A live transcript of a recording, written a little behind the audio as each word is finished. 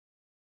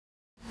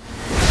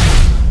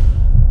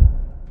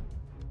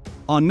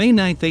On May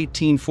 9,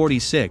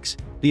 1846,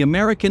 the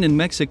American and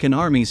Mexican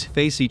armies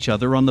face each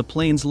other on the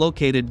plains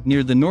located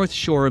near the north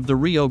shore of the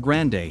Rio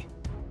Grande.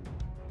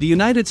 The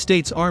United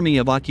States Army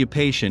of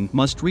Occupation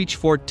must reach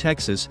Fort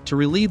Texas to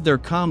relieve their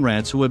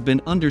comrades who have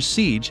been under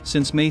siege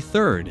since May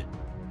 3.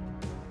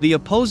 The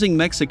opposing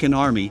Mexican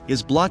army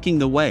is blocking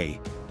the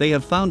way. They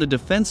have found a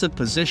defensive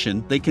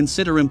position they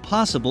consider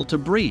impossible to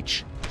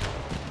breach.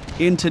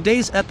 In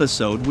today's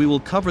episode, we will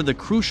cover the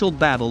crucial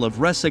Battle of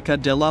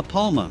Resaca de la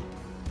Palma.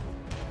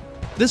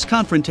 This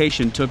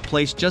confrontation took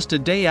place just a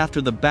day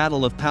after the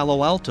Battle of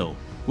Palo Alto,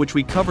 which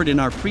we covered in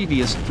our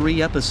previous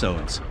 3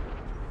 episodes.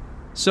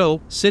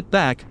 So, sit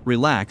back,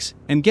 relax,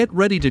 and get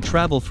ready to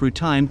travel through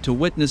time to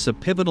witness a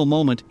pivotal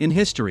moment in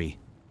history.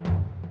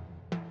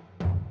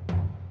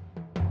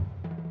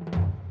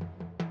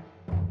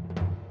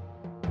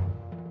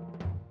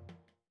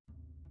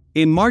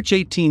 In March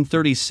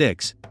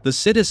 1836, the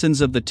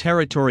citizens of the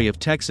territory of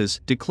Texas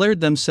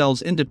declared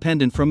themselves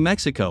independent from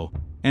Mexico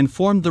and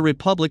formed the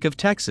Republic of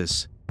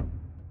Texas.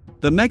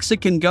 The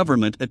Mexican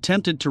government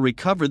attempted to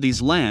recover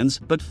these lands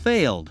but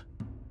failed.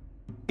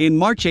 In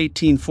March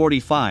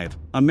 1845,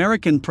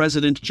 American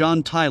President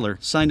John Tyler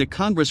signed a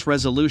Congress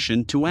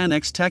resolution to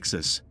annex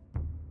Texas.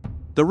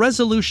 The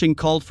resolution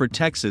called for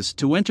Texas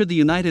to enter the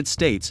United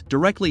States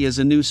directly as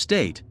a new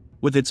state,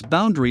 with its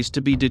boundaries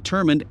to be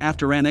determined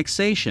after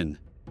annexation.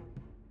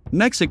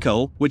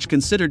 Mexico, which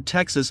considered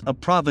Texas a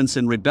province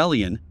in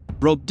rebellion,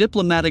 broke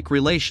diplomatic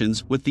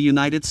relations with the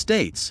United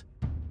States.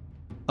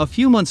 A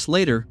few months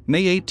later,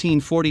 May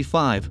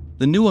 1845,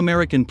 the new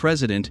American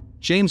president,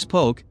 James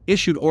Polk,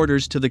 issued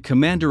orders to the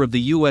commander of the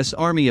U.S.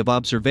 Army of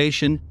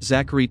Observation,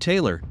 Zachary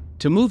Taylor,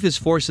 to move his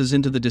forces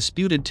into the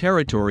disputed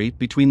territory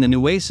between the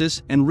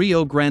Nueces and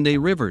Rio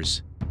Grande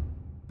rivers.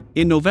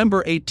 In November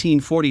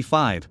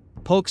 1845,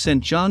 Polk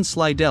sent John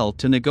Slidell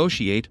to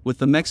negotiate with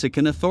the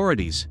Mexican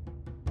authorities.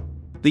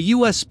 The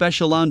U.S.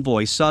 Special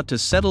Envoy sought to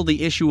settle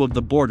the issue of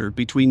the border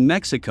between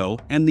Mexico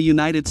and the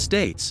United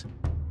States.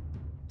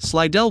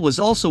 Slidell was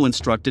also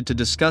instructed to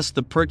discuss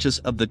the purchase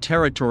of the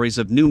territories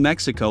of New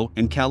Mexico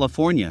and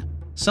California,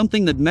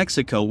 something that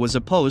Mexico was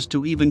opposed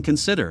to even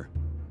consider.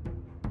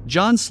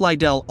 John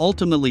Slidell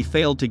ultimately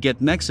failed to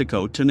get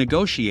Mexico to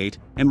negotiate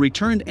and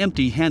returned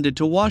empty-handed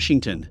to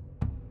Washington.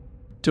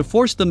 To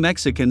force the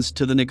Mexicans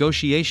to the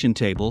negotiation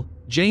table,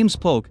 James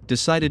Polk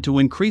decided to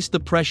increase the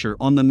pressure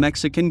on the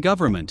Mexican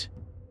government.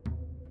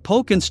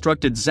 Polk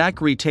instructed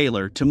Zachary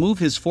Taylor to move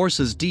his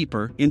forces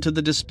deeper into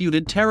the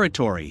disputed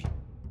territory.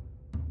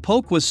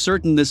 Polk was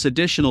certain this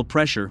additional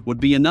pressure would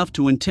be enough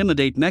to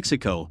intimidate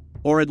Mexico,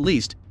 or at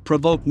least,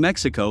 provoke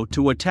Mexico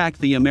to attack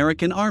the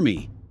American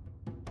army.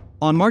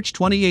 On March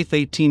 28,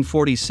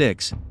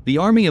 1846, the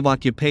Army of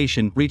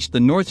Occupation reached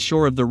the north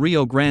shore of the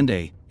Rio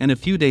Grande, and a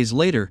few days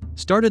later,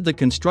 started the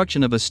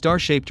construction of a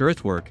star-shaped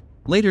earthwork,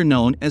 later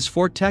known as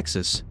Fort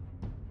Texas.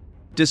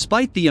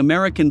 Despite the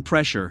American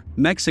pressure,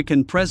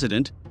 Mexican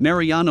President,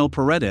 Mariano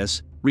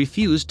Paredes,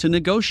 refused to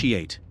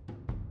negotiate.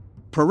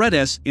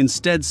 Paredes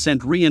instead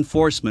sent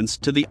reinforcements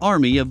to the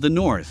Army of the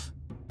North.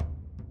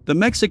 The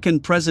Mexican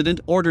president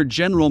ordered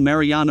General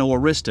Mariano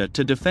Aristas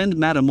to defend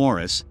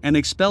Matamoros and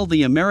expel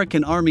the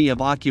American Army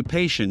of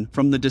Occupation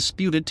from the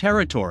disputed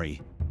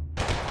territory.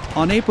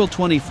 On April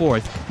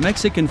 24,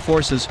 Mexican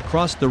forces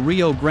crossed the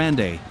Rio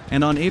Grande,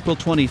 and on April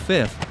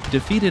 25,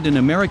 defeated an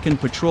American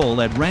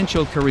patrol at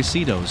Rancho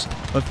Carricitos,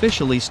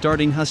 officially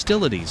starting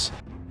hostilities.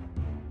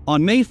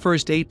 On May 1,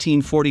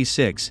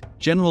 1846,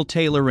 General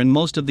Taylor and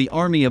most of the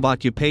Army of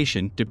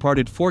Occupation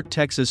departed Fort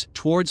Texas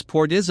towards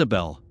Port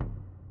Isabel.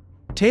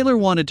 Taylor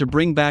wanted to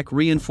bring back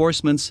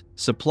reinforcements,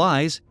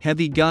 supplies,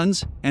 heavy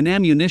guns, and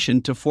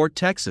ammunition to Fort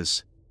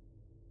Texas.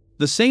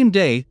 The same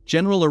day,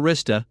 General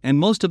Aristas and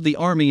most of the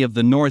Army of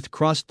the North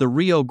crossed the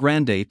Rio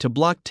Grande to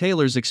block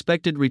Taylor's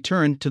expected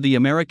return to the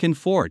American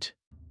fort.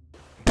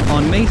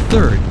 On May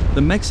 3,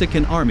 the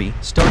Mexican army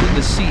started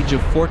the siege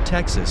of Fort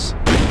Texas.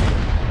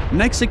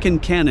 Mexican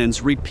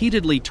cannons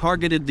repeatedly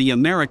targeted the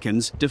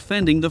Americans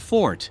defending the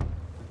fort.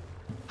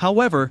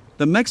 However,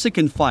 the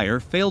Mexican fire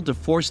failed to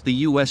force the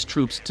U.S.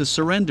 troops to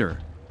surrender.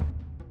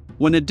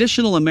 When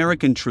additional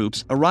American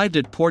troops arrived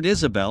at Port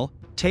Isabel,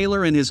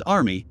 Taylor and his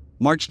army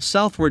marched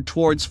southward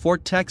towards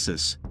Fort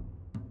Texas.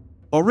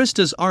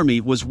 Aristas'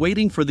 army was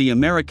waiting for the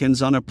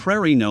Americans on a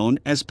prairie known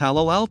as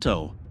Palo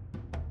Alto.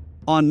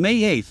 On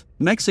May 8,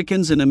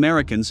 Mexicans and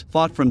Americans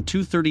fought from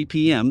 2:30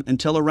 p.m.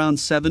 until around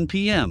 7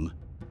 p.m.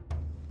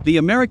 The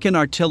American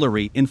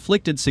artillery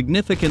inflicted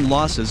significant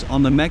losses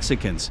on the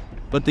Mexicans,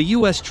 but the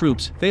U.S.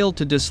 troops failed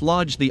to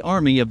dislodge the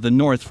Army of the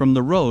North from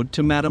the road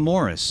to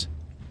Matamoros.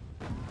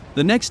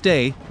 The next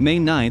day, May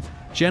 9,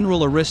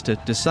 General Aristas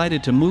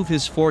decided to move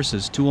his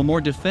forces to a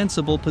more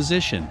defensible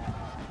position.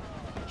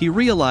 He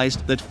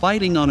realized that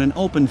fighting on an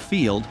open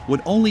field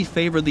would only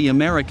favor the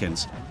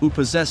Americans, who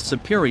possessed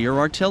superior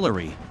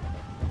artillery.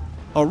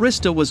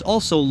 Aristas was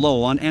also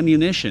low on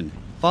ammunition,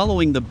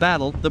 following the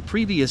battle the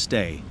previous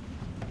day.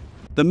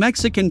 The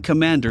Mexican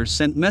commander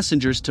sent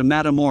messengers to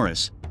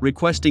Matamoros,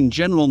 requesting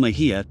General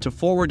Mejia to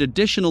forward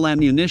additional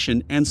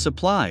ammunition and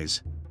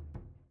supplies.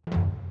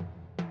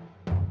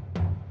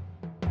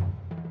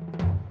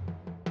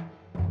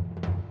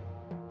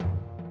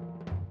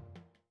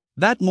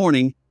 That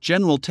morning,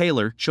 General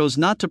Taylor chose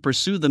not to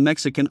pursue the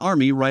Mexican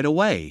army right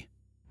away.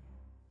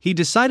 He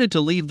decided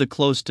to leave the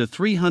close to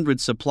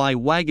 300 supply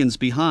wagons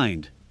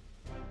behind.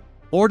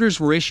 Orders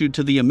were issued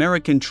to the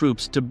American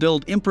troops to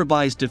build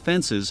improvised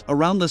defenses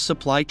around the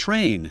supply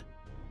train.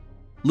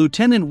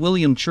 Lieutenant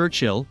William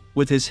Churchill,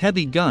 with his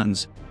heavy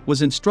guns,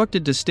 was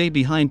instructed to stay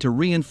behind to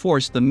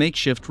reinforce the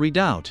makeshift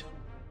redoubt.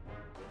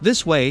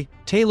 This way,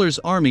 Taylor's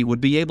army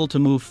would be able to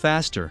move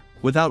faster,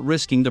 without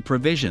risking the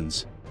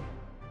provisions.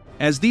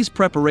 As these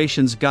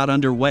preparations got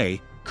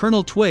underway,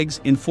 Colonel Twiggs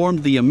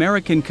informed the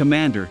American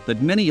commander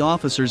that many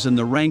officers in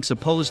the ranks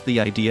opposed the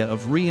idea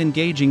of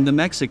re-engaging the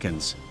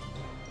Mexicans.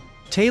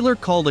 Taylor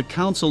called a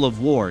council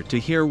of war to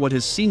hear what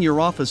his senior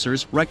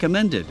officers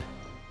recommended.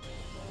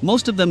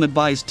 Most of them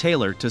advised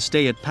Taylor to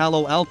stay at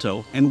Palo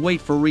Alto and wait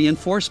for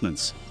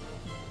reinforcements.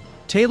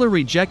 Taylor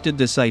rejected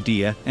this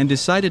idea and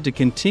decided to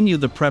continue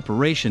the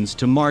preparations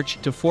to march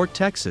to Fort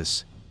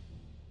Texas.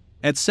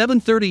 At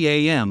 7:30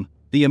 a.m.,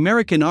 the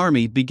American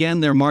army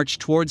began their march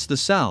towards the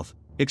south,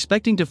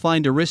 expecting to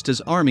find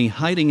Aristas' army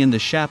hiding in the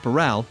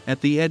chaparral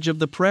at the edge of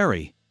the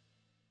prairie.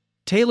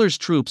 Taylor's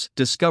troops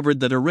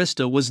discovered that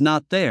Arista was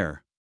not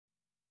there.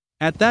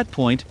 At that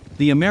point,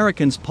 the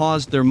Americans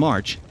paused their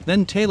march,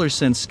 then Taylor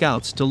sent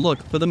scouts to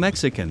look for the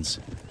Mexicans.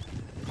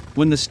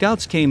 When the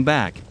scouts came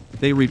back,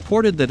 they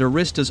reported that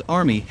Aristas'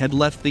 army had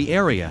left the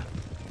area.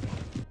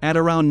 At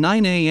around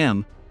 9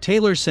 a.m.,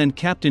 Taylor sent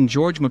Captain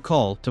George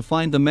McCall to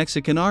find the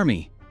Mexican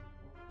army.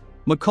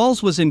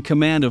 McCall's was in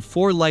command of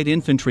 4 light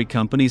infantry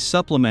companies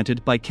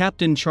supplemented by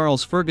Captain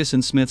Charles Ferguson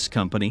Smith's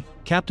company,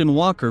 Captain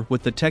Walker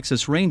with the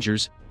Texas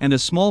Rangers, and a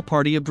small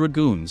party of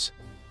dragoons.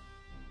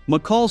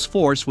 McCall's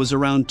force was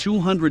around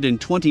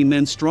 220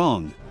 men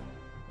strong.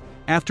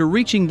 After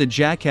reaching the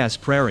Jackass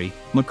Prairie,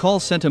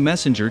 McCall sent a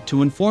messenger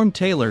to inform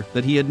Taylor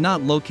that he had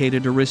not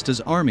located Aristas'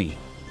 army.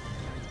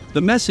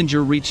 The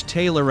messenger reached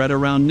Taylor at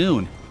around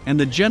noon, and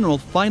the general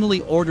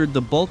finally ordered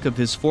the bulk of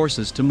his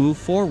forces to move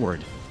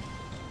forward.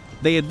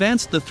 They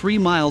advanced the 3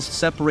 miles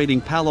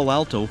separating Palo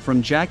Alto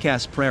from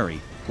Jackass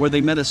Prairie, where they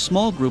met a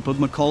small group of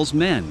McCall's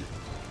men.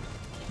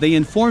 They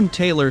informed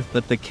Taylor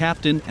that the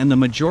captain and the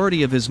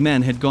majority of his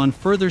men had gone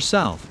further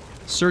south,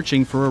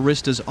 searching for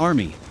Aristas'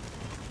 army.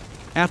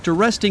 After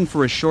resting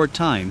for a short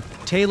time,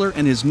 Taylor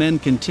and his men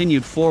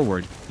continued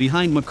forward,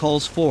 behind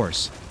McCall's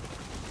force.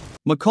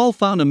 McCall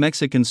found a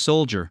Mexican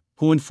soldier,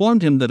 who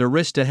informed him that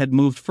Arista had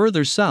moved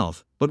further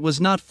south, but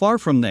was not far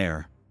from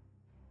there.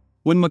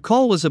 When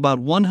McCall was about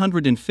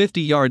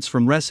 150 yards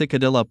from Resaca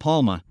de la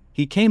Palma,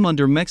 he came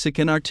under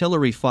Mexican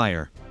artillery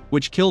fire,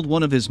 which killed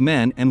one of his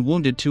men and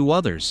wounded 2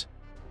 others.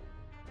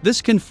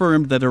 This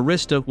confirmed that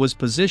Arista was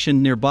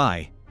positioned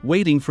nearby,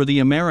 waiting for the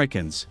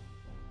Americans.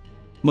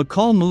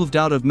 McCall moved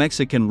out of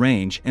Mexican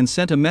range and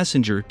sent a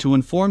messenger to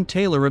inform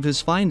Taylor of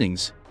his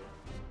findings.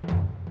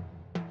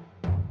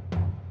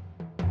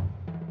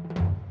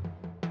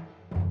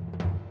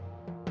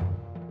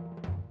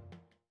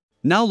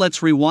 Now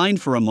let's rewind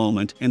for a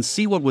moment and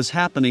see what was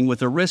happening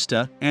with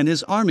Arista and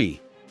his army.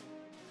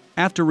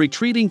 After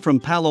retreating from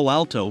Palo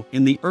Alto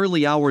in the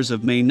early hours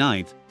of May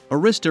 9th,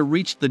 Arista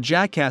reached the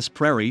Jackass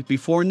Prairie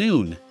before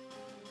noon.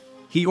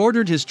 He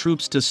ordered his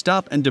troops to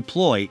stop and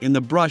deploy in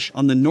the brush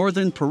on the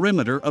northern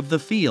perimeter of the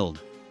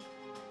field.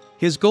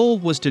 His goal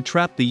was to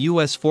trap the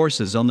U.S.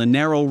 forces on the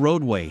narrow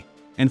roadway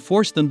and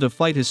force them to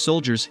fight his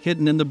soldiers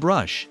hidden in the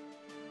brush.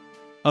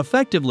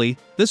 Effectively,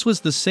 this was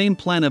the same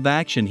plan of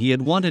action he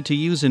had wanted to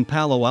use in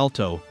Palo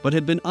Alto but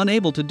had been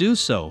unable to do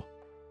so.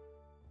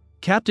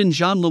 Captain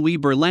Jean-Louis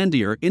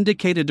Berlandier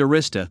indicated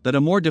Arista that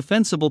a more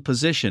defensible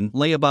position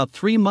lay about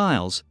 3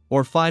 miles,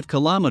 or 5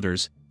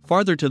 kilometers,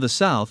 farther to the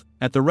south,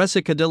 at the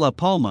Resaca de la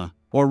Palma,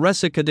 or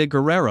Resaca de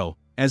Guerrero,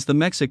 as the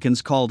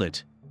Mexicans called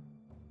it.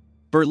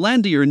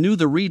 Berlandier knew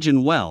the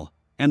region well,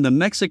 and the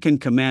Mexican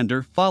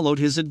commander followed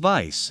his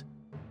advice.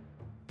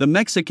 The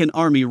Mexican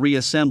army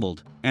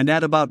reassembled, and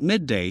at about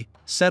midday,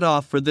 set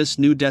off for this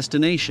new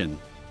destination.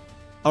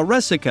 A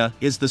resaca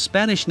is the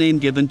Spanish name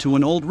given to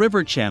an old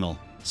river channel,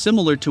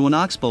 similar to an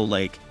oxbow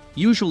lake,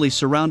 usually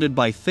surrounded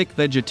by thick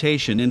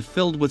vegetation and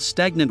filled with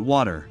stagnant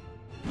water.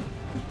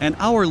 An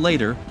hour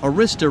later,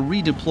 Arista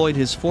redeployed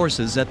his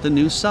forces at the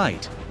new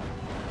site.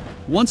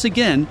 Once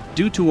again,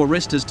 due to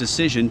Arista's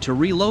decision to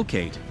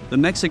relocate, the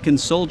Mexican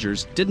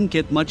soldiers didn't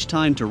get much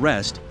time to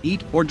rest,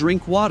 eat, or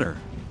drink water.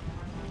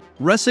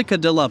 Resaca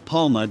de la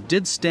Palma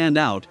did stand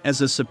out as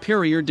a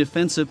superior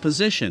defensive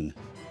position.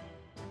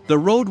 The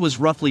road was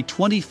roughly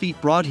 20 feet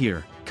broad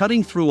here,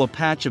 cutting through a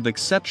patch of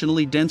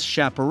exceptionally dense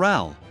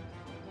chaparral.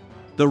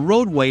 The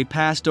roadway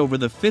passed over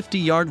the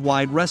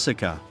 50-yard-wide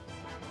Resaca.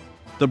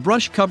 The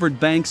brush-covered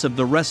banks of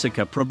the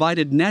Resaca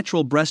provided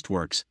natural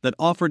breastworks that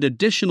offered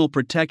additional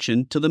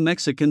protection to the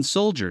Mexican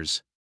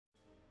soldiers.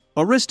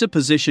 Arista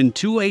positioned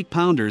 2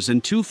 8-pounders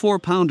and 2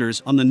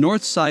 4-pounders on the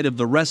north side of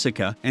the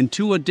Resaca and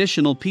 2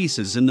 additional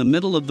pieces in the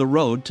middle of the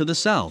road to the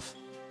south.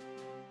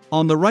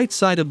 On the right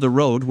side of the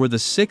road were the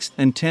 6th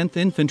and 10th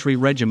Infantry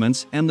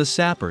Regiments and the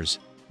sappers,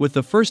 with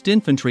the 1st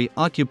Infantry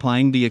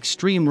occupying the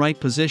extreme right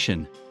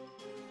position.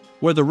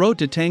 Where the road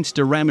to Tanques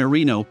de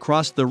Ramirino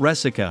crossed the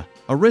Resaca,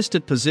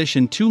 Aristas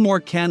positioned 2 more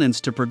cannons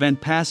to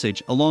prevent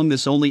passage along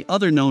this only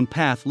other known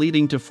path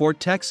leading to Fort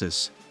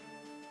Texas.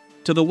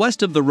 To the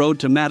west of the road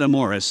to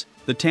Matamoros,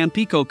 the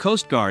Tampico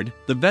Coast Guard,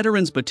 the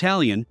Veterans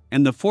Battalion,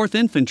 and the 4th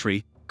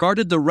Infantry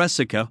guarded the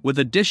Resaca with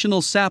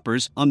additional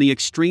sappers on the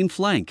extreme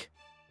flank.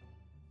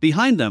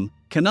 Behind them,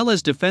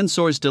 Canelas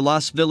Defensores de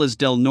las Villas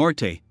del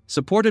Norte,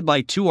 supported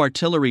by 2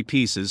 artillery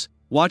pieces,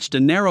 watched a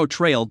narrow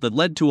trail that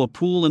led to a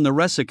pool in the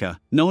Resaca,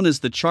 known as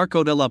the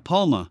Charco de la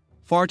Palma,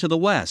 far to the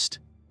west.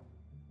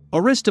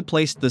 Aristas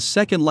placed the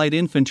 2nd Light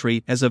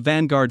Infantry as a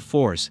vanguard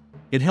force.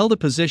 It held a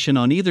position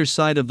on either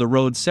side of the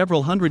road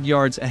several hundred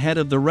yards ahead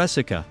of the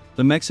Resaca.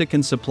 The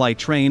Mexican supply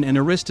train and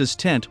Aristas'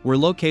 tent were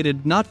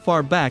located not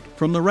far back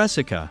from the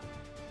Resaca.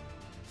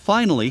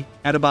 Finally,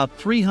 at about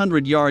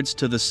 300 yards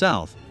to the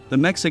south, the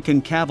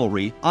Mexican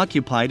cavalry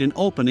occupied an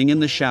opening in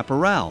the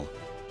chaparral.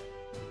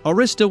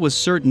 Aristas was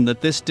certain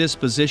that this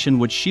disposition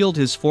would shield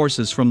his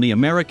forces from the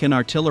American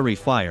artillery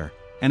fire,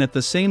 and at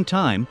the same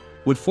time,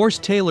 would force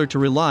Taylor to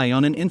rely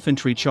on an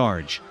infantry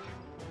charge.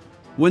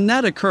 When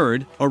that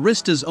occurred,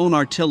 Aristas' own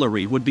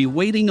artillery would be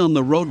waiting on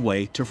the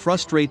roadway to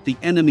frustrate the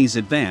enemy's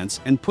advance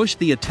and push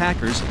the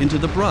attackers into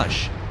the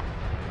brush.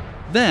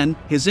 Then,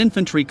 his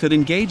infantry could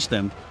engage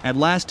them, at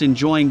last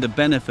enjoying the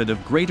benefit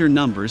of greater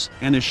numbers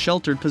and a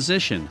sheltered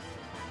position.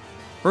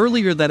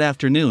 Earlier that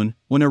afternoon,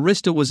 when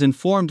Aristas was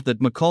informed that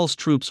McCall's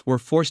troops were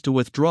forced to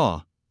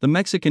withdraw, the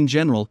Mexican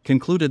general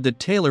concluded that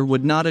Taylor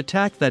would not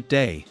attack that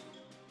day.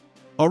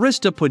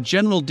 Aristas put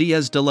General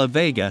Diaz de la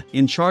Vega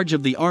in charge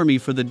of the army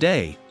for the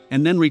day,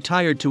 and then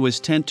retired to his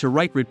tent to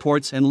write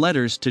reports and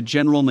letters to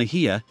General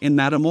Mejia in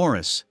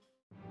Matamoros.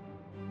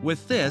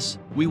 With this,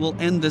 we will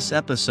end this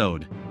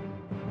episode.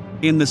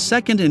 In the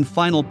second and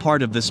final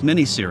part of this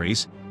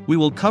miniseries, we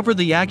will cover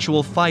the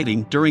actual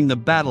fighting during the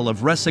Battle of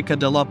Resaca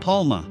de la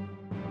Palma.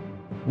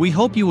 We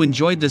hope you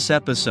enjoyed this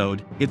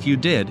episode. If you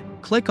did,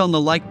 click on the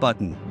like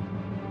button.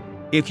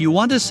 If you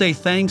want to say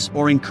thanks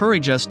or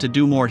encourage us to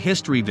do more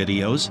history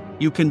videos,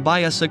 you can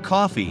buy us a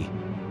coffee.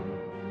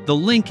 The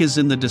link is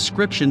in the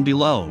description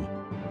below.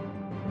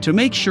 To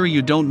make sure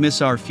you don't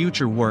miss our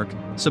future work,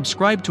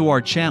 subscribe to our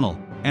channel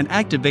and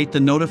activate the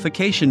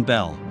notification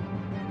bell.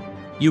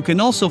 You can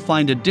also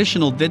find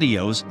additional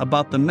videos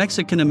about the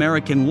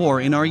Mexican-American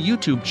War in our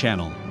YouTube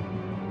channel.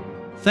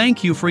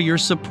 Thank you for your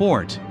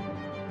support.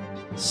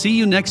 See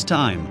you next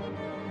time.